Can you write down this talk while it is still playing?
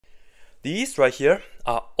These right here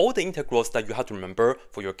are all the integrals that you have to remember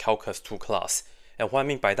for your Calculus 2 class. And what I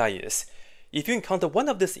mean by that is, if you encounter one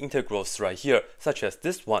of these integrals right here, such as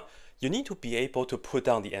this one, you need to be able to put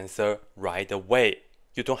down the answer right away.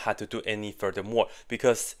 You don't have to do any furthermore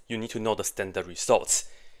because you need to know the standard results.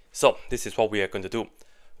 So this is what we are going to do.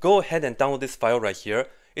 Go ahead and download this file right here.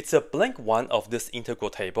 It's a blank one of this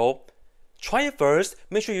integral table. Try it first,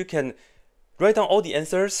 make sure you can write down all the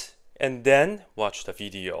answers and then watch the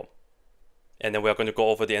video. And then we are going to go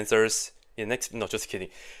over the answers in the next, no, just kidding.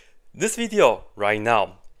 This video right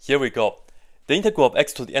now, here we go. The integral of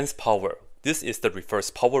x to the nth power. This is the reverse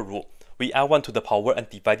power rule. We add 1 to the power and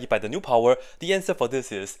divide it by the new power. The answer for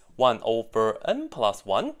this is 1 over n plus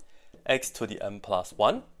 1, x to the n plus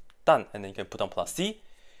 1. Done. And then you can put on plus c.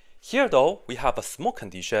 Here though, we have a small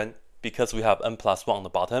condition because we have n plus 1 on the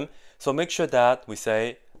bottom. So make sure that we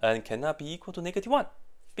say n cannot be equal to -1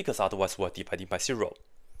 because otherwise we're dividing by 0.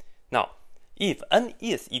 Now, if n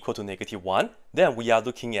is equal to -1, then we are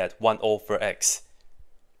looking at 1 over x.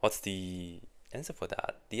 What's the answer for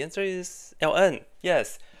that? The answer is ln.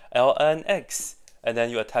 Yes, ln x. And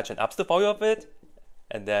then you attach an absolute value of it,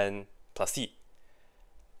 and then plus c.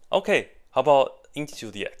 Okay, how about e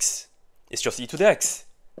to the x? It's just e to the x.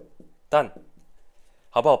 Done.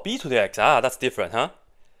 How about b to the x? Ah, that's different, huh?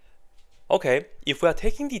 Okay, if we are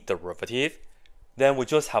taking the derivative, then we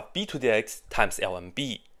just have b to the x times ln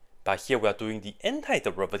b. But here we are doing the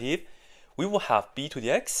antiderivative. We will have b to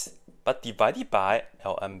the x, but divided by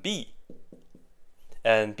ln b.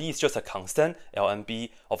 And b is just a constant, ln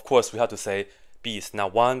b. Of course, we have to say b is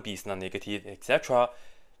not 1, b is not negative, etc.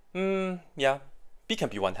 Yeah, b can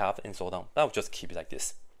be 1/2 and so on. I'll just keep it like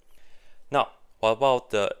this. Now, what about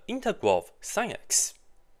the integral of sine x?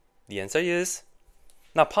 The answer is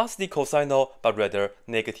not positive cosine, no, but rather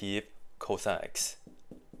negative cosine x.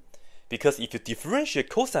 Because if you differentiate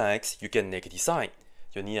cosine x, you get negative sign.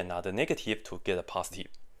 You need another negative to get a positive.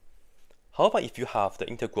 How about if you have the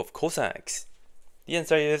integral of cosine x? The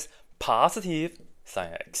answer is positive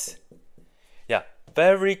sine x. Yeah,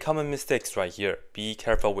 very common mistakes right here. Be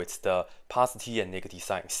careful with the positive and negative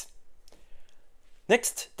signs.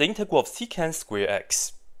 Next, the integral of secant square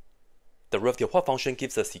x. The derivative of what function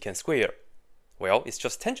gives us secant square? Well, it's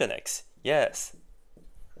just tangent x. Yes.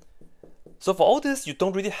 So for all this, you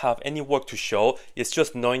don't really have any work to show. It's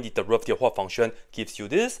just knowing the derivative of what function gives you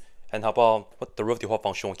this, and how about what derivative of what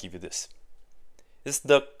function will give you this? It's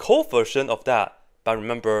the coversion of that, but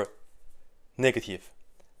remember, negative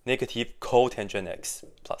cotangent x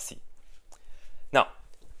plus c. Now,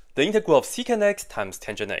 the integral of secant x times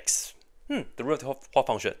tangent x. Derivative of what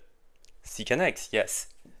function? Secant x, yes.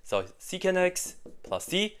 So secant x plus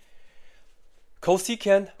c.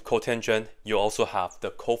 Cosecant, cotangent, you also have the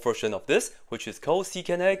coversion of this, which is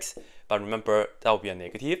cosecant x, but remember, that will be a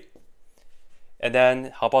negative. And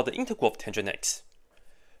then, how about the integral of tangent x?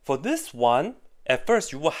 For this one, at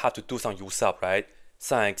first you will have to do some u sub, right?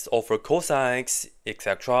 Sine x over cosine x,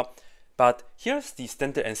 etc. But here's the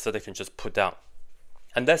standard answer that you can just put down.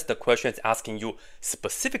 Unless the question is asking you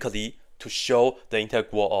specifically to show the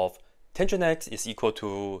integral of tangent x is equal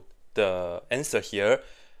to the answer here,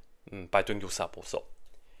 by doing u sub also.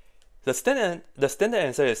 The standard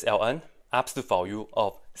answer is ln, absolute value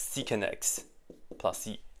of secant x plus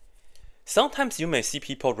c. Sometimes you may see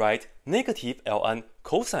people write negative ln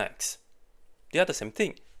cosine x. They are the same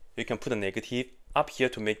thing. You can put a negative up here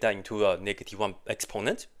to make that into a -1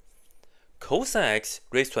 exponent. Cosine x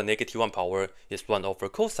raised to a -1 power is 1 over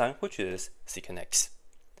cosine, which is secant x.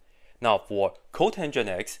 Now for cotangent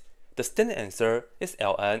x, the standard answer is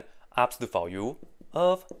ln, absolute value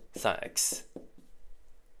of sine x.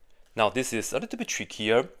 Now this is a little bit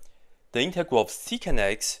trickier. The integral of secant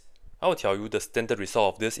x, I will tell you the standard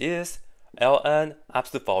result of this is ln,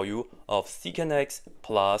 absolute value of secant x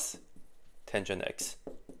plus tangent x.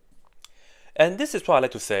 And this is what I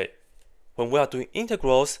like to say. When we are doing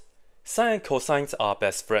integrals, sine and cosines are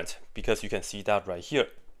best friends because you can see that right here.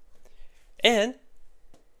 And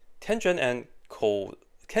tangent and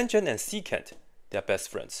secant, they are best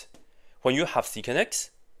friends. When you have secant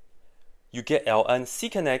x, you get ln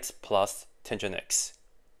secant x plus tangent x.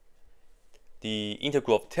 The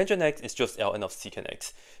integral of tangent x is just ln of secant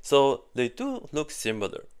x. So they do look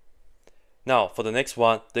similar. Now for the next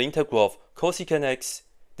one, the integral of cosecant x,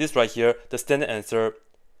 this right here, the standard answer,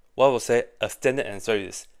 what I will say a standard answer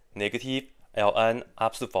is negative ln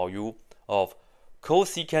absolute value of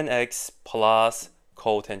cosecant x plus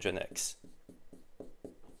cotangent x.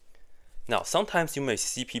 Now, sometimes you may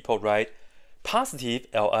see people write positive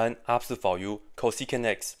ln absolute value cosecant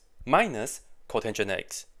x minus cotangent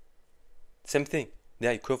x. Same thing, they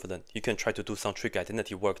are equivalent. You can try to do some trig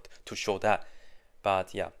identity work to show that.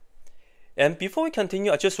 But yeah. And before we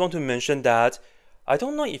continue, I just want to mention that I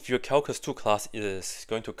don't know if your Calculus 2 class is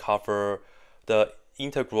going to cover the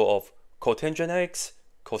integral of cotangent x,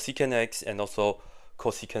 cosecant x, and also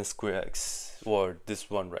cosecant square x, or this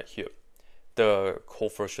one right here, the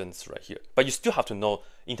coefficients right here. But you still have to know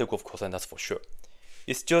integral of cosine, that's for sure.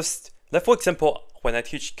 It's just, like for example, when I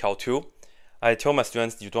teach Cal 2, I tell my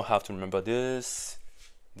students you don't have to remember this,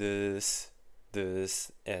 this,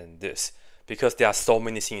 and this, because there are so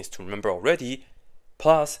many things to remember already.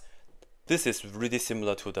 Plus, this is really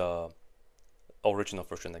similar to the original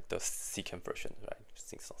version, like the secant version, right?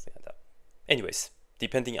 Something like that. Anyways,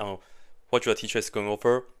 depending on what your teacher is going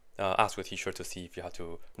over, ask your teacher to see if you have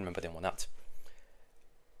to remember them or not.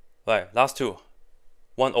 Right, last two.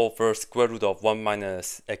 1 over square root of 1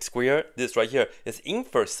 minus x squared. This right here is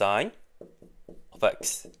inverse sine of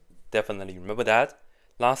x. Definitely remember that.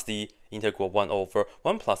 Lastly, integral 1 over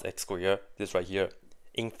 1 plus x squared. This right here,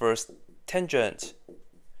 inverse tangent.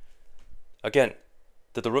 Again,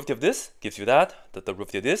 the derivative of this gives you that. The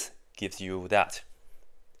derivative of this gives you that.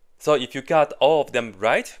 So if you got all of them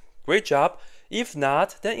right, great job. If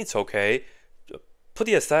not, then it's okay. Put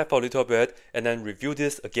it aside for a little bit and then review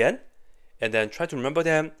this again. And then try to remember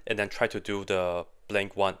them, and then try to do the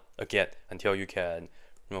blank one again until you can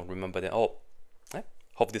remember them all. Right?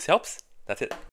 Hope this helps. That's it.